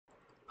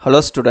Hello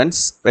students,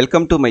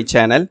 welcome to my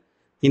channel.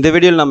 இந்த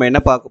வீடியோல நம்ம என்ன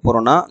பார்க்க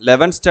போறோம்னா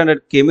 11th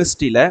standard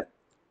chemistryல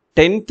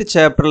 10th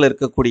chapterல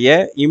இருக்கக்கூடிய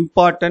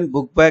important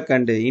book back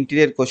and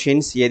interior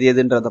questions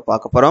எதுன்றத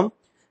பார்க்க போறோம்.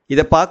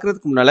 இத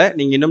பார்க்கிறதுக்கு முன்னால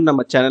நீங்க இன்னும்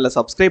நம்ம சேனலை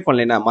subscribe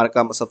பண்ணலைனா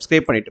மறக்காம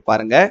subscribe பண்ணிட்டு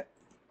பாருங்க.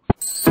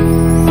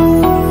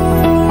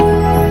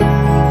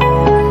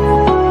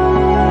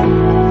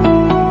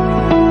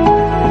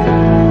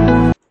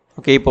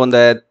 Okay, இப்போ இந்த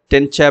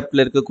 10th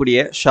chapterல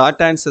இருக்கக்கூடிய short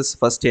answers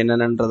first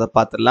என்னன்றத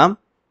பார்த்திடலாம்.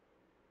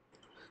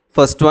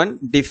 First one,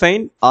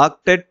 define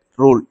octet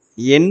rule.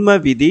 எண்ம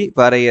விதி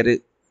வரையறு.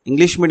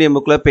 English medium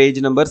bookல page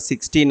number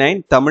 69,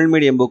 Tamil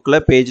medium bookல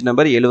page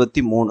number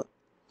 73.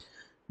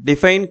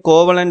 Define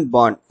covalent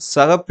bond.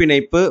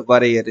 சகப்பிணைப்பு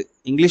வரையறு.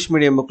 English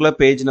medium bookல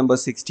page number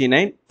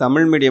 69,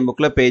 Tamil medium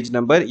bookல page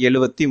number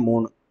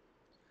 73.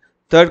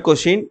 Third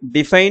question,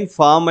 define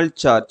formal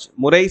charge.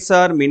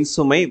 முறைசார்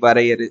மின்சுமை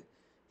வரையறு.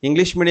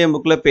 English medium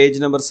bookல page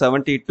number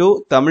 72,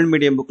 Tamil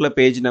medium bookல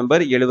page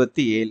number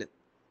 77.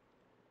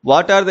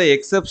 What are the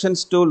exceptions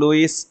to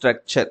Lewis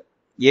structure?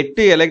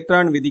 8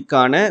 electron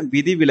விதிக்கான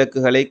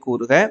விதிவிலக்குகளை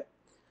கூறுக.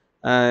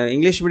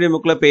 English medium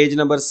bookல page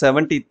number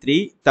 73,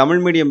 Tamil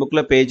medium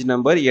bookல page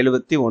number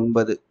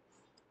 79.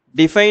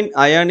 Define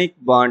ionic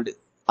bond.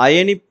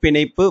 அயனிப்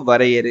பிணைப்பு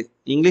வரையறு.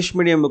 English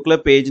medium bookல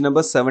page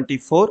number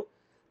 74,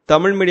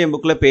 Tamil medium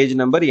bookல page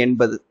number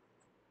 80.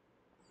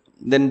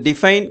 Then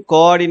define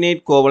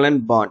coordinate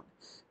covalent bond.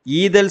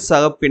 ஈதல்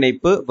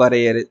சகப்பிணைப்பு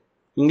வரையறு.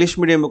 English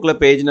medium bookல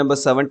page number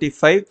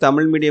 75,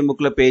 Tamil medium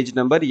bookல page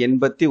number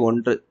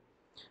 81.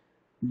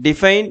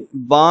 Define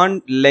bond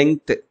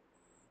length.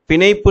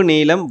 பிணைப்பு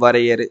நீளம்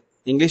வரையறு.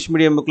 English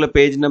medium bookல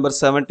page number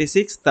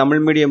 76,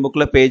 Tamil medium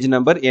bookல page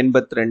number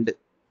 82.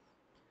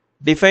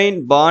 Define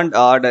bond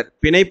order.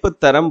 பிணைப்பு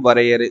தரம்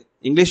வரையறு.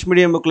 English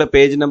medium bookல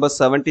page number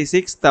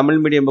 76, Tamil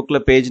medium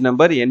bookல page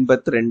number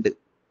 82.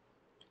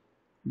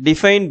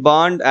 Define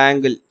bond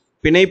angle.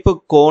 பிணைப்பு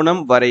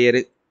கோணம்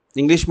வரையறு.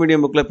 English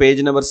medium bookல page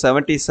number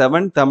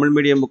 77, Tamil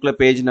medium bookல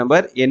page number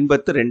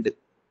 82.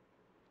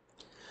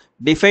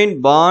 Define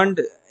bond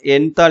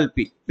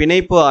enthalpy.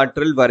 பிணைப்பு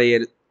ஆற்றல்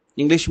வரையறு.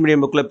 English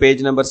medium bookல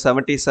page number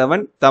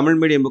 77, Tamil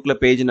medium bookல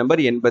page number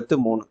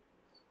 83.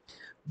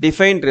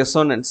 Define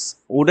resonance.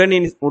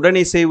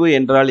 உடனிசைவு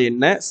என்றால்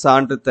என்ன?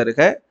 சான்று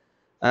தருக.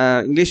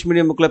 English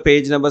medium bookல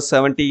page number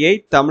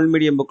 78, Tamil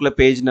medium bookல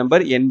page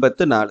number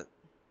 84.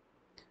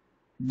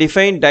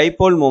 Define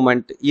dipole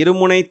moment.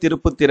 இருமுனை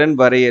திருப்புத்திறன்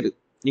வரையறு.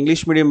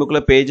 English medium bookல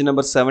page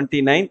number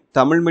 79,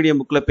 Tamil medium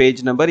bookல page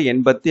number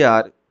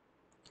 86.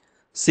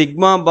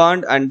 Sigma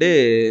bond and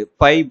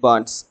pi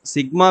bonds.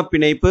 Sigma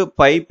பிணைப்பு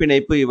pi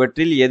பிணைப்பு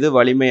இவற்றில் எது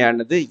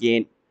வலிமையானது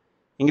ஏன்?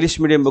 English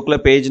medium bookல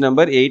page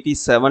number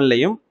 87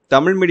 லையும்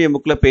Tamil medium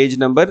bookல page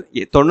number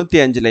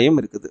 95 லையும்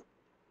இருக்குது.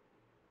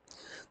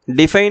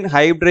 Define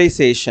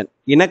hybridization.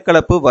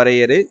 இனக்கலப்பு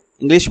வரையறு.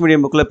 English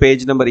medium bookல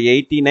page number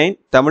 89,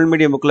 Tamil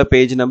medium bookல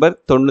page number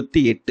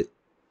 98.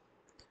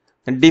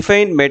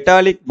 Define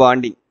metallic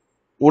bonding.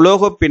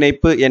 உலோக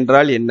பிணைப்பு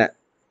என்றால் என்ன?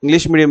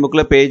 English medium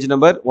bookல page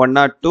number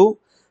 102,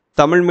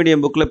 Tamil medium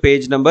bookல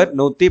page number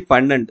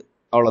 112.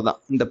 அவ்வளவுதான்.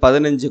 இந்த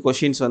 15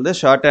 questions வந்து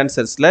short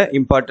answersல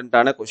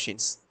இம்பார்ட்டன்ட்டான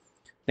questions.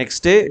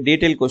 Next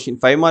detail question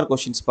 5 mark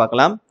questions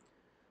பார்க்கலாம்.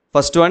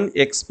 First one,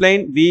 explain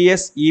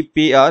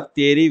VSEPR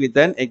theory with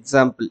an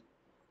example.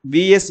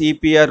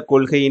 VSEPR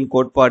கொள்கையின்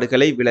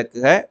கோட்பாடுகளை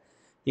விளக்குக.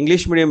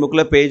 English medium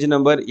bookல page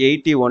number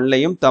 81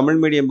 லையும் Tamil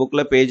medium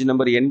bookல page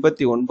number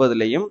 89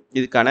 லையும்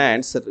இதுக்கான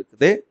answer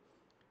இருக்குது.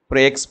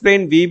 அப்புறம்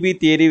explain VB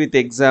theory with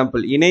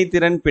example.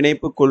 இணைத்திறன்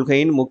பிணைப்பு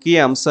கொள்கையின்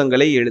முக்கிய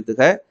அம்சங்களை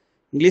எழுதுக.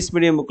 English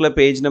medium bookல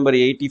page number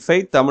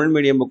 85, Tamil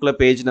medium bookல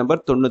page number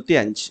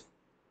 95.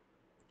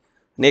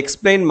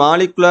 Explain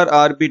molecular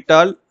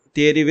orbital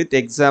theory with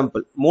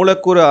example.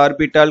 மூலக்கூறு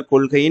ஆர்பிட்டால்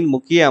கொள்கையின்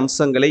முக்கிய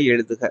அம்சங்களை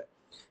எழுதுக.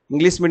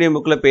 English medium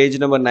bookல page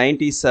number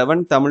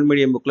 97, Tamil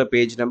medium bookல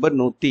page number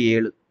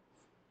 107.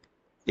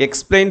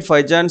 Explain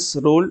Fajan's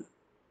rule.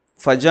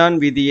 Fajan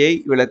விதியை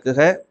விளக்குக.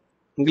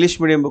 English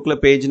medium bookல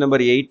page number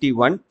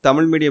 81,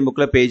 Tamil medium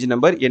bookல page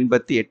number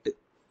 88.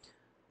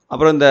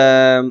 அப்புறம் இந்த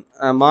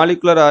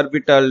molecular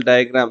orbital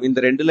diagram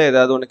இந்த ரெண்டுல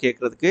ஏதாவது ஒன்று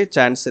கேட்கறதுக்கு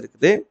சான்ஸ்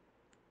இருக்குது.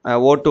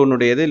 O2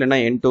 உடையது இல்லைன்னா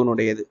N2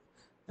 உடையது.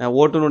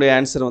 O2 உடைய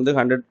ஆன்சர் வந்து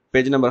 100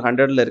 பேஜ் நம்பர்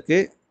 100ல இருக்கு.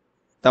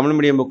 தமிழ்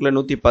மீடியம் புக்ல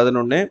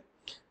 111.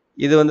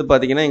 இது வந்து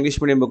பாத்தீங்கன்னா இங்கிலீஷ்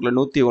மீடியம் புக்ல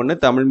 101,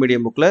 தமிழ்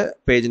மீடியம் புக்ல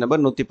பேஜ்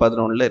நம்பர்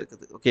 111ல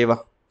இருக்குது. ஓகேவா?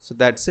 So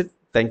that's it.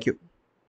 Thank you.